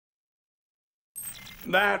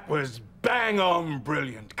That was bang on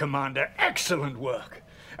brilliant, Commander. Excellent work.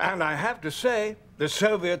 And I have to say, the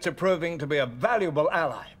Soviets are proving to be a valuable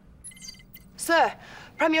ally. Sir,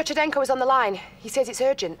 Premier Chudenko is on the line. He says it's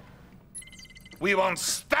urgent. We won't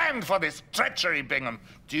stand for this treachery, Bingham.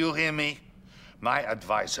 Do you hear me? My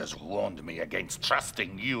advisors warned me against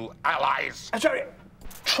trusting you allies. Sorry,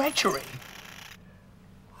 treachery?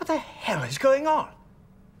 What the hell is going on?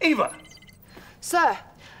 Eva! Sir,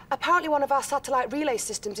 apparently one of our satellite relay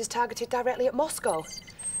systems is targeted directly at Moscow.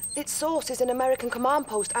 Its source is an American command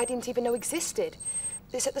post I didn't even know existed.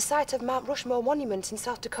 It's at the site of Mount Rushmore Monument in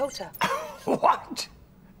South Dakota. What?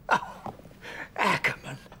 Oh,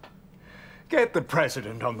 Ackerman. Get the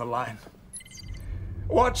President on the line.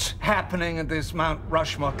 What's happening at this Mount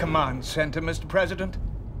Rushmore Command Center, Mr. President?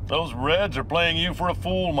 Those Reds are playing you for a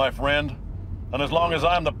fool, my friend. And as long as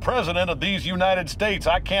I'm the President of these United States,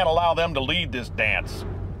 I can't allow them to lead this dance.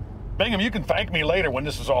 Bingham, you can thank me later when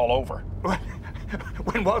this is all over.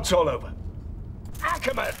 When what's all over?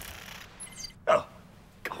 Ackerman! Oh,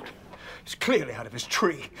 God. He's clearly out of his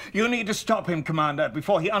tree. You need to stop him, Commander,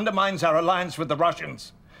 before he undermines our alliance with the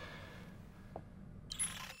Russians.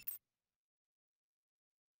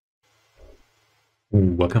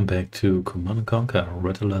 Welcome back to Command & Conquer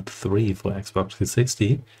Red Alert 3 for Xbox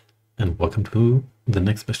 360, and welcome to the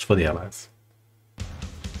next mission for the Allies.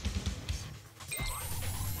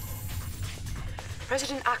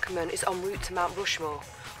 President Ackerman is en route to Mount Rushmore,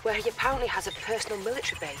 where he apparently has a personal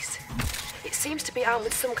military base. It seems to be armed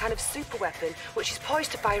with some kind of superweapon, which is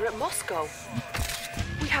poised to fire at Moscow.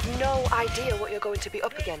 We have no idea what you're going to be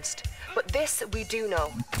up against, but this we do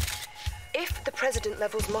know. If the President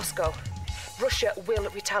levels Moscow, Russia will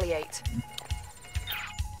retaliate.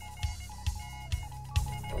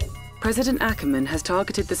 President Ackerman has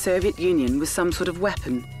targeted the Soviet Union with some sort of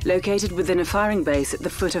weapon located within a firing base at the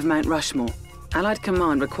foot of Mount Rushmore. Allied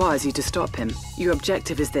command requires you to stop him. Your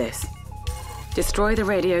objective is this: destroy the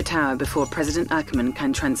radio tower before President Ackerman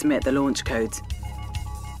can transmit the launch codes.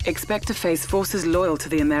 Expect to face forces loyal to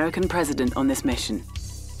the American president on this mission.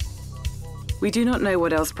 We do not know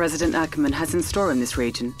what else President Ackerman has in store in this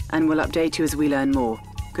region, and will update you as we learn more.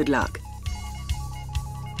 Good luck.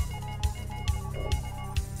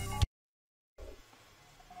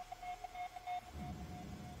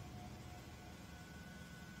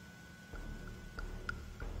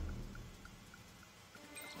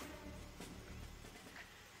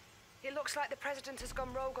 It looks like the President has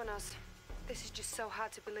gone rogue on us. This is just so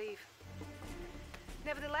hard to believe.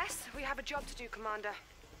 Nevertheless, we have a job to do, Commander.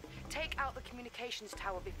 Take out the communications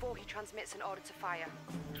tower before he transmits an order to fire.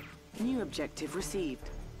 New objective received.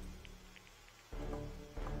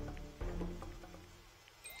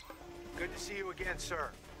 Good to see you again, sir.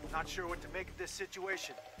 Not sure what to make of this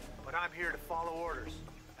situation, but I'm here to follow orders.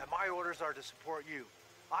 And my orders are to support you.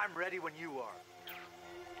 I'm ready when you are.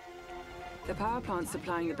 The power plant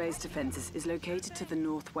supplying the base defenses is located to the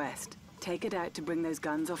northwest. Take it out to bring those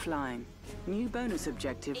guns offline. New bonus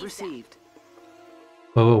objective received.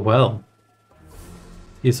 Well.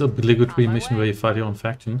 Here's obligatory mission where you fight your own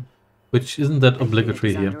faction, which isn't that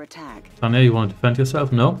obligatory here. Tanya, you want to defend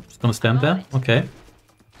yourself? No? Just gonna stand there? Okay.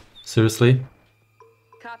 Seriously?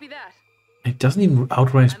 Copy that. It doesn't even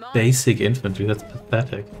outrange basic infantry, that's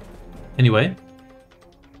pathetic. Anyway.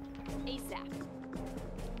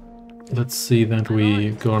 Let's see that we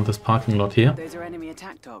go on this parking lot here. Those are enemy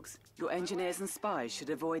attack dogs. Your engineers and spies should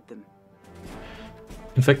avoid them.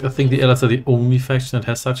 In fact, I think the Allies are the only faction that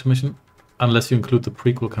has such a mission, unless you include the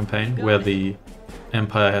prequel campaign, where the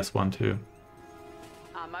Empire has one too.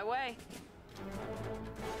 On my way.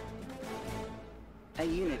 A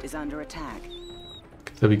unit is under attack.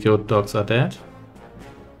 There we go, dogs are dead.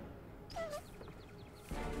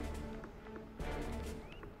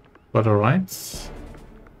 But alright.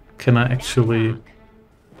 Can I actually...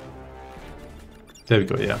 There we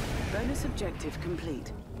go, yeah. Bonus objective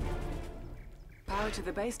complete. Power to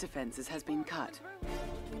the base defenses has been cut.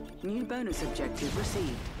 New bonus objective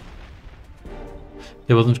received.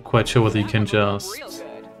 I wasn't quite sure whether you can just...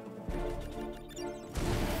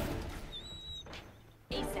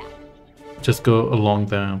 just go along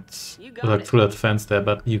that, like through that fence there,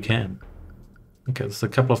 but you can. Okay, there's a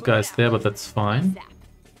couple of guys there, but that's fine.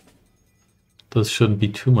 This shouldn't be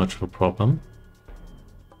too much of a problem.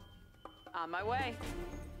 On my way.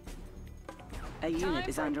 A unit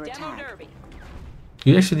is under attack.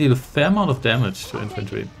 You actually deal a fair amount of damage to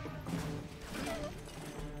infantry.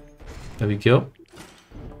 There we go.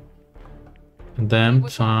 And then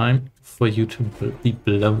time for you to be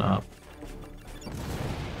blown up.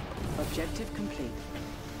 Objective complete.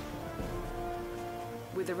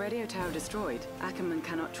 With the radio tower destroyed, Ackerman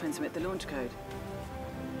cannot transmit the launch code.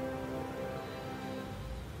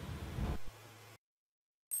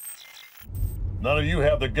 None of you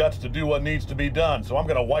have the guts to do what needs to be done, so I'm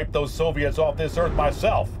gonna wipe those Soviets off this earth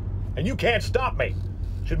myself. And you can't stop me.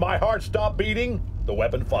 Should my heart stop beating, the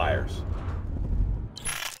weapon fires.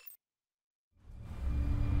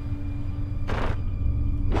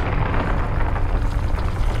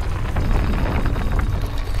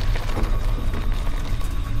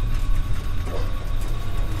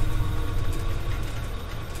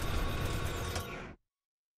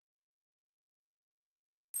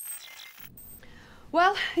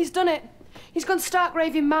 Well, he's done it. He's gone stark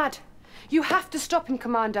raving mad. You have to stop him,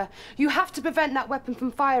 Commander. You have to prevent that weapon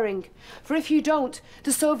from firing. For if you don't,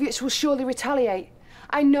 the Soviets will surely retaliate.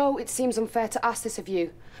 I know it seems unfair to ask this of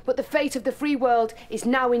you, but the fate of the free world is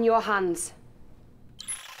now in your hands.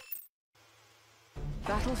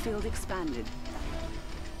 Battlefield expanded.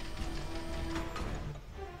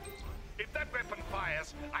 If that weapon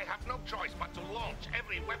fires, I have no choice but to launch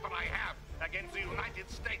every weapon I have against the United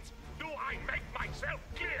States. Do I make myself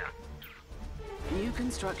clear? New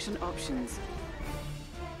construction options.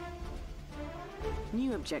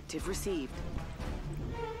 New objective received.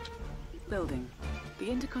 Building. The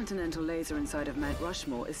intercontinental laser inside of Mount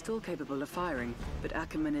Rushmore is still capable of firing, but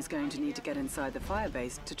Ackerman is going to need to get inside the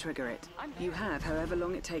firebase to trigger it. You have however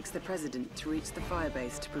long it takes the President to reach the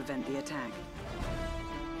firebase to prevent the attack.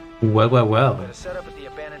 Well. Gonna set up at the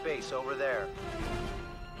abandoned base over there.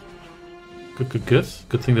 Good.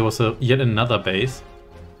 Good thing there was yet another base.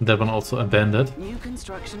 That one also abandoned. New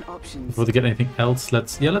construction options. Before we get anything else,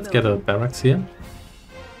 let's get a barracks here.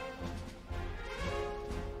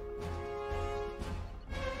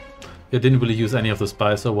 I didn't really use any of the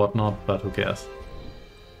spice or whatnot, but who cares?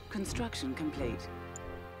 Construction complete.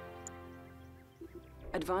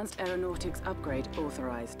 Advanced aeronautics upgrade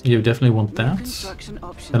authorized. You definitely want that. Construction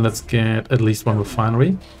options. And let's get at least one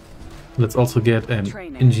refinery. Let's also get an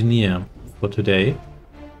engineer for today.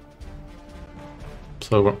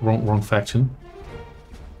 So wrong faction.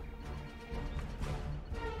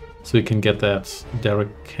 So we can get that Derek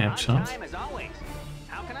captured.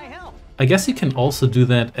 I guess you can also do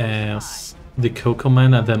that as the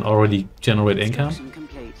co-commander and then already generate income.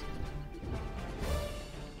 Complete.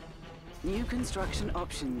 New construction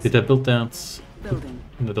options. Did I build that? Building.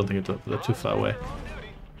 I don't think they're too far away.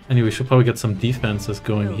 Anyway, we should probably get some defenses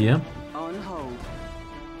going here. On hold.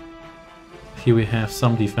 Here we have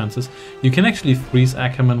some defenses. You can actually freeze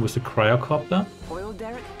Ackerman with the cryocopter. Oil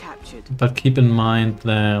derrick captured. But keep in mind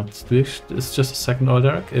that... It's just a second oil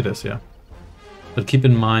derrick? It is, yeah. But keep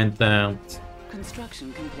in mind that...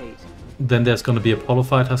 Construction complete. Then there's going to be Apollo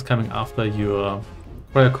fighters coming after your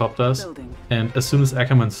cryocopters. Building. And as soon as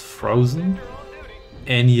Ackerman's frozen,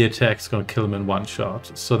 any attack's going to kill him in one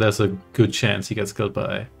shot. So there's a good chance he gets killed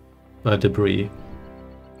by debris.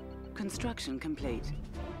 Construction complete.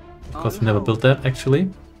 Because we never built that, actually.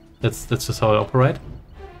 That's just how I operate.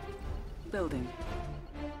 Building.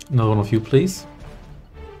 Another one of you, please.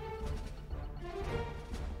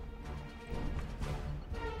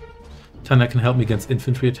 Tanya can help me against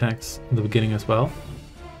infantry attacks in the beginning as well.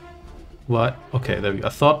 What? Okay, there we go. I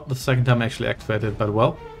thought the second time I actually activated it, but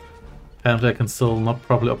well. Apparently I can still not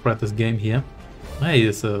properly operate this game here. Hey,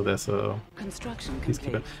 there's a construction peacekeeper.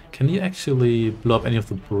 complete. Can you actually blow up any of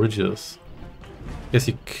the bridges? Yes,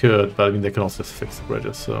 you could, but I mean they can also fix the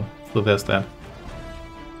bridges, so there's that.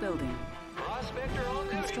 Building.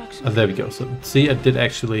 Construction. There we go. So see, I did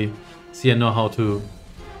actually I know how to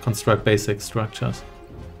construct basic structures.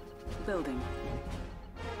 Building.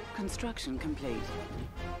 Construction complete.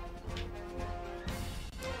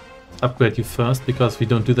 Upgrade you first, because if we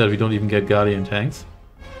don't do that, we don't even get Guardian tanks.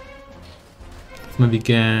 Let's maybe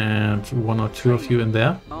get one or two of you in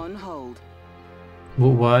there. On hold.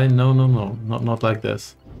 Well, why? No, not like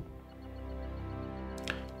this.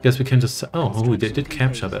 Guess we can just... Oh, we did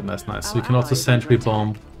capture that. That's nice. So we can also sentry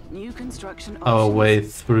bomb New construction our options. way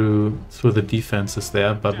through the defenses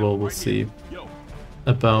there, but we'll see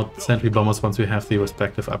about sentry bombers once we have the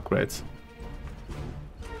respective upgrades.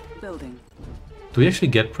 Building. Do we actually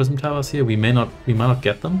get prism towers here? We might not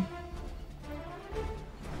get them.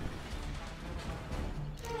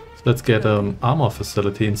 So let's get an armor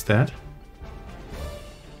facility instead.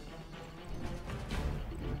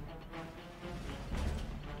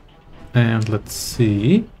 And let's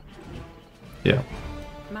see. Yeah.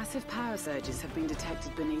 Massive power surges have been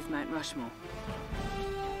detected beneath Mount Rushmore.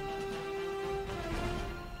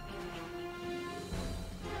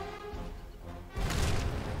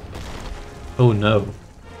 Oh no.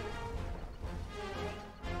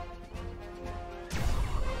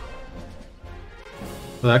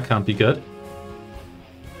 Well, that can't be good.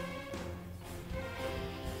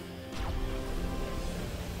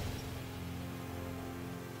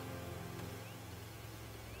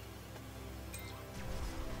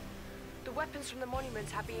 weapons from the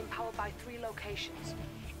monument are being powered by 3 locations.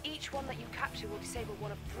 Each one that you capture will disable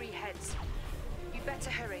one of 3 heads. You better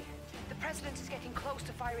hurry. The President is getting close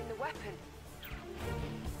to firing the weapon.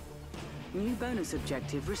 New bonus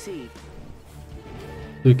objective received.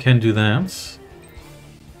 We can do that.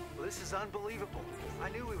 Well, this is unbelievable. I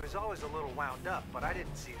knew he was always a little wound up, but I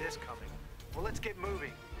didn't see this coming. Well, let's get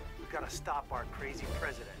moving. We've got to stop our crazy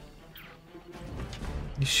president.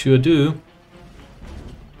 You sure do.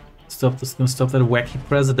 Stop this, gonna stop that wacky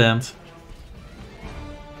president.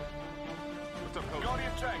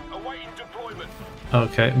 Guardian tank awaiting deployment.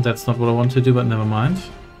 Okay, that's not what I want to do, but never mind.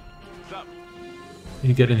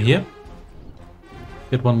 You get in here.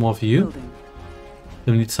 Get one more of you. Building.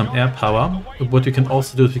 Then we need some air power. What you can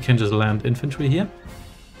also do is we can just land infantry here.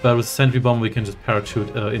 But with sentry bomb we can just parachute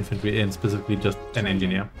infantry in, specifically just an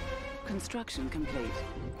engineer. Construction complete.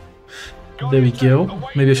 There we go.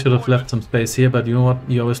 Maybe I should have left some space here, but you know what?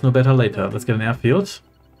 You always know better later. Let's get an airfield.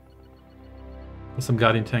 Some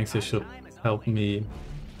Guardian tanks here should help me.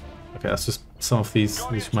 Okay, that's just some of these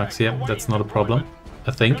schmucks here. That's not a problem,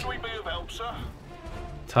 I think.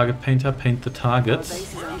 Target painter, paint the Our targets.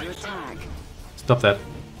 base is under attack. Stop that.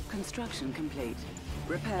 Construction complete.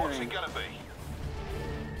 What's Repairing. it gonna be?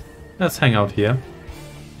 Let's hang out here.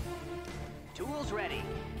 Tools ready.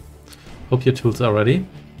 Hope your tools are ready.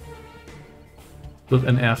 Build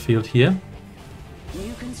an airfield here.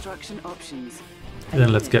 New construction options.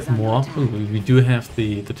 Then let's get more. Ooh, we do have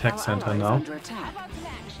the tech Our center ally is now. under attack.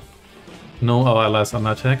 No, our allies are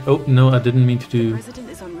under attack. Oh, no, I didn't mean to The do... President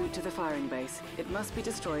is en route to the firing base. It must be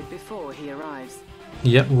destroyed before he arrives.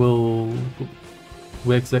 Yeah, we'll...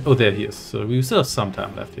 Where exactly... Oh, there he is. So we still have some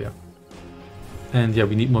time left here. And yeah,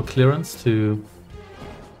 we need more clearance to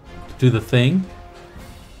do the thing.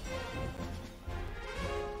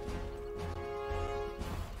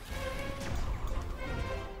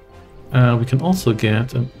 We can also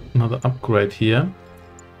get another upgrade here.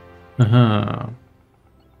 High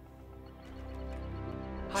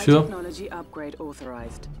Sure. technology upgrade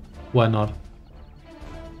authorized. Why not?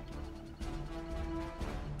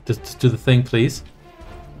 Just do the thing, please.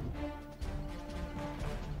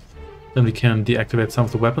 Then we can deactivate some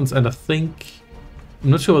of the weapons, and I think... I'm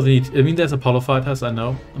not sure what they need. I mean, there's Apollo fighters, I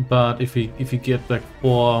know, but if we get like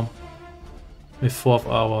four of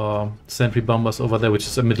our sentry bombers over there, which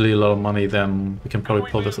is admittedly a lot of money, then we can probably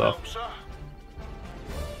pull this off.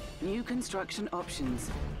 New construction options.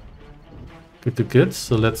 Good, good, good.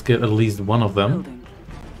 So let's get at least one of them. Building.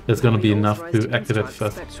 That's gonna be enough Authorized to activate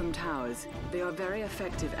construct first. Spectrum towers. They are very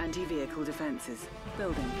effective anti-vehicle defenses.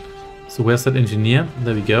 Building. So where's that engineer?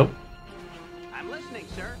 There we go. I'm listening,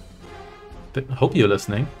 sir. I hope you're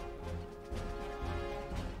listening.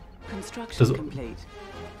 Construction Does- complete.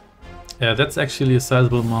 Yeah, that's actually a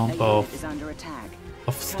sizable amount A unit is of under attack.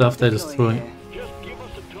 stuff they're Deploy destroying here.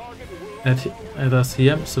 at us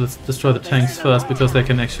here. So let's destroy the tanks first, because they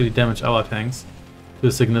can actually damage our tanks to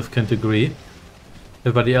a significant degree.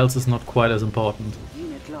 Everybody else is not quite as important.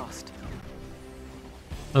 Unit lost.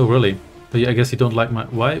 Oh, really? But yeah, I guess you don't like my...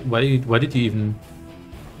 Why did you even...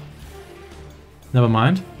 Never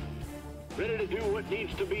mind. Ready to do what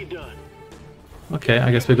needs to be done. Okay,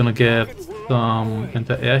 I guess we're gonna get some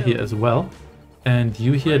anti-air here as well. And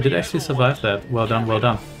you here did actually survive that. Well done, well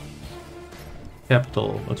done.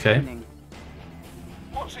 Capital, okay. Training.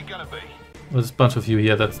 What's it gonna be? There's a bunch of you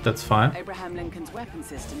here, that's fine. Abraham Lincoln's weapon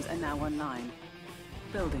systems are now online.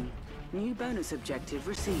 Building. New bonus objective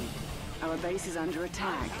received. Our base is under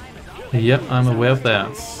attack. Yep, I'm aware of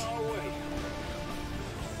that.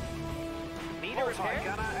 Need a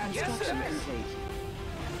repair? Construction complete.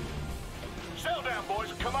 Settle down,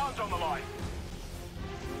 boys. Command's on the line.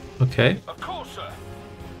 Okay. Of course, sir.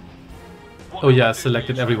 Oh yeah, I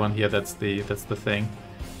selected everyone here, that's the thing.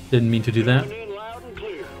 Didn't mean to do that. Coming in loud and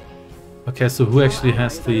clear. Okay, so who actually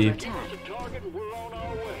has Our the... ally is under attack. The target, and we're on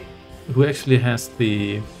our way. Who actually has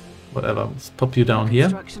the... Whatever, let's pop you down here.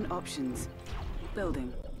 Construction options.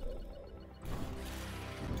 Building.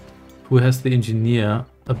 Who has the engineer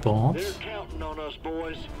aboard? They're counting on us,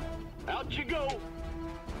 boys. Out you go.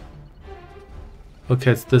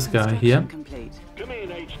 Okay, it's this guy here. Construction complete. Come in,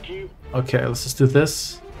 HQ. Okay, let's just do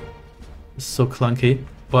this. It's so clunky.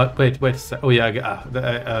 But wait a sec. Oh yeah,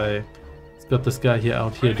 I got this guy here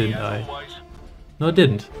out here, didn't I? No, I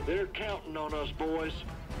didn't. They're counting on us, boys.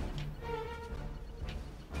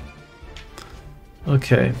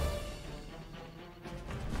 Okay.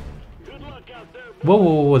 Good luck out there.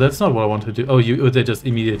 Whoa, that's not what I want to do. Oh, they just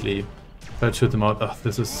immediately shoot them out. Oh,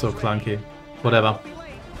 this is so clunky. Whatever.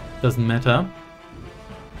 Doesn't matter.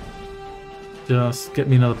 Just get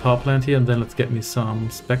me another power plant here, and then let's get me some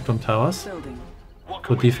spectrum towers. Building.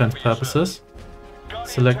 for defense purposes.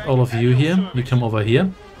 Select all of you here. You come over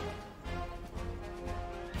here.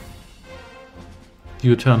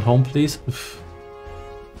 You return home, please.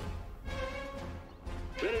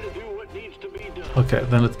 Okay,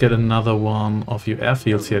 then let's get another one of you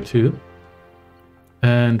airfields here too.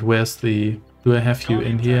 And where's the... Do I have you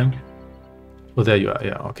in here? Oh, there you are.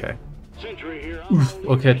 Yeah, okay. Oof.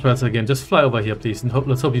 Okay, try this again. Just fly over here, please, and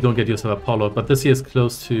let's hope you don't get yourself Apollo. But this here is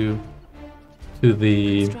close to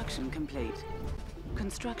the... Construction complete.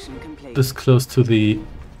 Construction complete. This close to the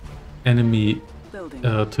enemy, Building.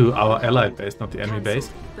 to our allied base, not the enemy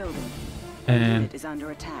base. Building. And Unit is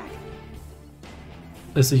under attack.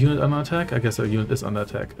 is the unit under attack? I guess a unit is under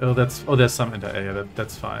attack. Oh, that's... Oh, there's some inter-area.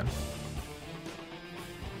 That's fine.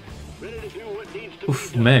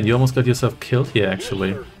 Oof, man, you almost got yourself killed here,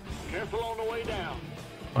 actually.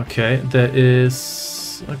 Okay, there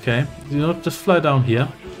is... Okay, you know, just fly down here.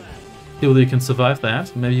 See whether you can survive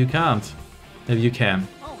that. Maybe you can't. Maybe you can.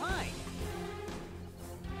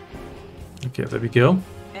 Okay, there we go.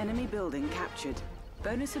 Enemy building captured.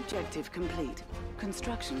 Bonus objective complete.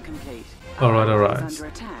 Construction complete. Alright, Our alright. is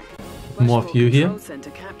under attack. More of you here. Control center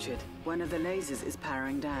captured. One of the lasers is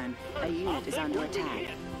powering down. A unit is under attack.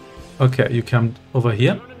 Okay, you come over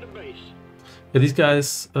here. Yeah, these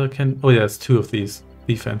guys can... Oh yeah, there's two of these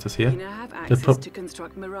defenses here. You now have access to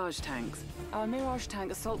construct Mirage tanks. Our Mirage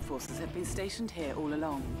tank assault forces have been stationed here all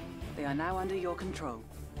along. They are now under your control.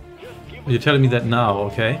 You're telling me that now,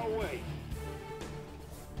 okay?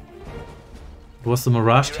 It was the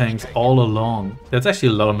Mirage tanks all along. That's actually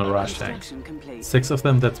a lot of Mirage tanks. 6 of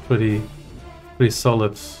them, that's pretty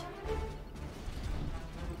solid.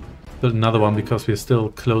 Build another one because we're still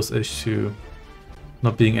close-ish to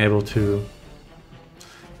not being able to...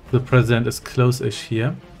 The president is close-ish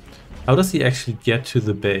here. How does he actually get to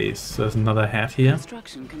the base? There's another hat here.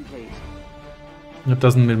 Construction complete. It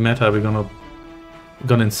doesn't really matter, we're gonna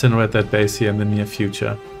incinerate that base here in the near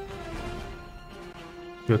future.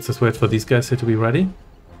 Let's just wait for these guys here to be ready.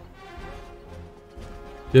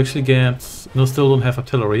 You actually get... No, still don't have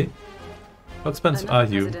artillery. How expensive are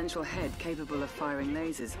you? Presidential head capable of firing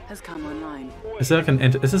lasers has come online. Is there like an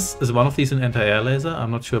is one of these an anti-air laser?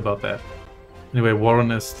 I'm not sure about that. Anyway,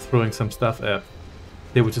 Warren is throwing some stuff at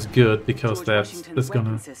there, which is good because that's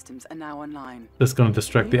gonna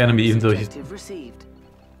distract the enemy, even though he's...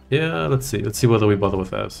 Yeah, let's see whether we bother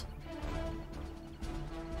with those.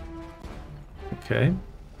 Okay.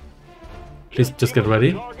 Please just get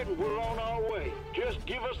ready.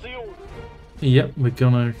 Yep,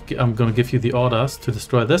 I'm gonna give you the orders to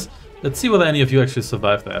destroy this. Let's see whether any of you actually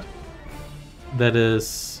survive that. That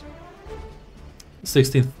is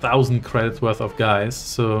 16,000 credits worth of guys,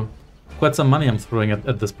 so quite some money I'm throwing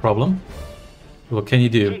at this problem. What can you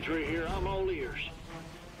do?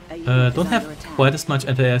 Don't have quite as much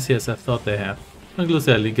anti-air here as I thought they had. I'm gonna lose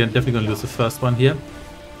that. Again, definitely gonna lose the first one here.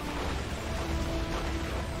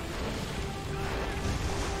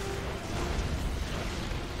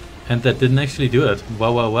 And that didn't actually do it.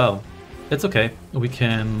 Wow, wow, wow. It's okay. We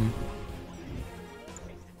can...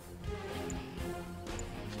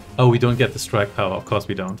 Oh, we don't get the strike power. Of course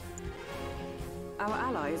we don't. Our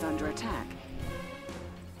ally is under attack.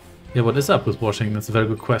 Yeah, what is up with Washington? That's a very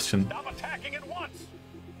good question. Stop attacking at once.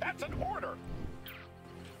 That's an order.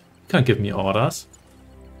 Can't give me orders.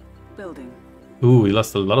 Building. Ooh, we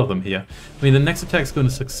lost a lot of them here. I mean, the next attack is going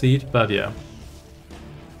to succeed, but yeah.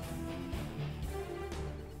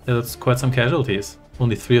 Yeah, that's quite some casualties.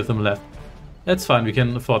 Only 3 of them left. That's fine, we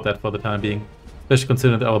can afford that for the time being. Especially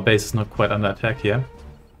considering that our base is not quite under attack here.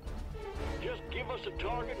 Just give us a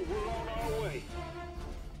target and we're on our way.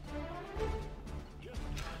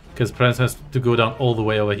 Because Prince has to go down all the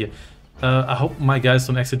way over here. I hope my guys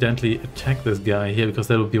don't accidentally attack this guy here, because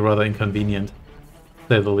that would be rather inconvenient. To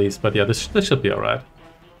say the least, but yeah, this should be alright.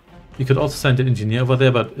 We could also send an engineer over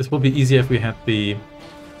there, but it would be easier if we had the...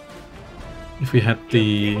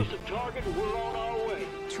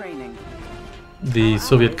 Training. The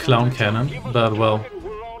Soviet clown cannon, but well...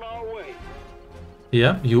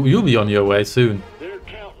 Yeah, you'll be on your way soon.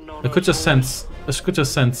 I could just send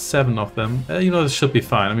 7 of them. You know, this should be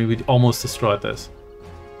fine. I mean, we almost destroyed this.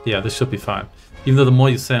 Yeah, this should be fine. Even though the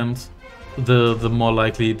more you send, the more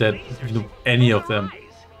likely that, you know, any of them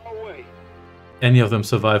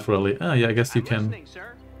survive, really. Ah, yeah, I guess you can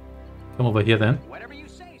come over here then.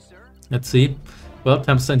 Let's see. Well,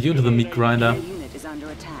 time to send you into the meat grinder.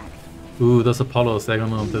 Ooh, those Apollos, they're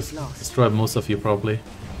gonna destroy most of you, probably.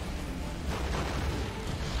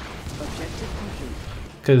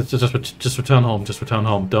 Okay, just return home. Just return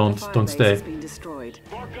home. Don't stay.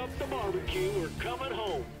 Bark up the barbecue, we're coming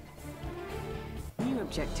home. New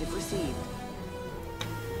objective received.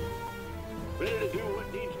 Ready to do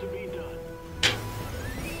what needs to be done.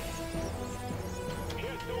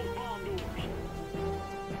 Check those bomb doors.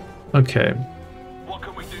 Okay. What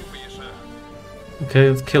can we do for you, sir? Okay,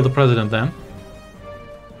 let's kill the president then.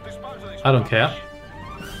 Dispose of this. I don't care.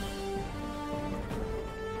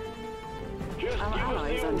 Just Our give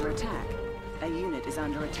ally us is the under order. attack. A unit is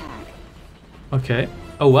under attack. Okay.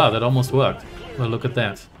 Oh wow, that almost worked. Well, look at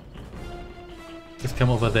that. Just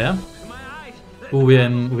come over there. Ooh, we're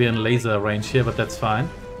in laser range here, but that's fine.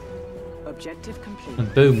 Objective complete.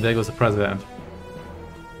 And boom, there goes the president.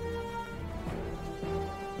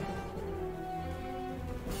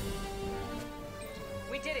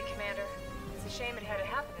 We did it, Commander. It's a shame it had to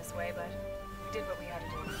happen this way, but we did what we had to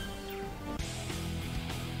do.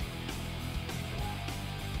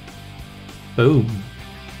 Boom.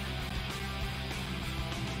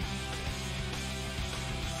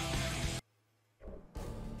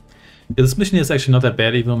 Yeah, this mission here is actually not that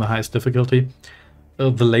bad, even on the highest difficulty.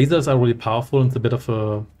 The lasers are really powerful and it's a bit of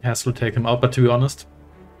a hassle to take them out, but to be honest,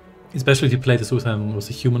 especially if you play this with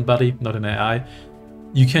a human body, not an AI,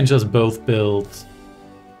 you can just both build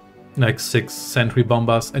like 6 sentry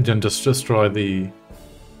bombers and then just destroy the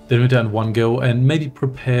unit in one go, and maybe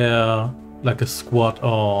prepare like a squad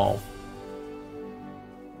of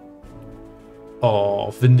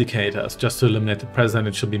Vindicators just to eliminate the president.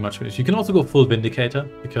 It should be much better. You can also go full Vindicator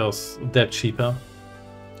because they're cheaper.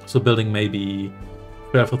 So building maybe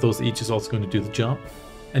 12 of those each is also going to do the job.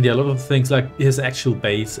 And yeah, a lot of things like his actual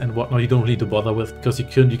base and whatnot you don't really need to bother with, because you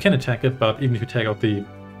can attack it, but even if you take out the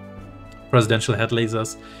presidential head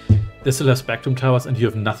lasers, they still have spectrum towers and you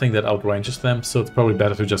have nothing that outranges them, so it's probably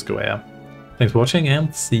better to just go air. Thanks for watching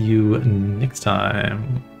and see you next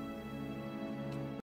time.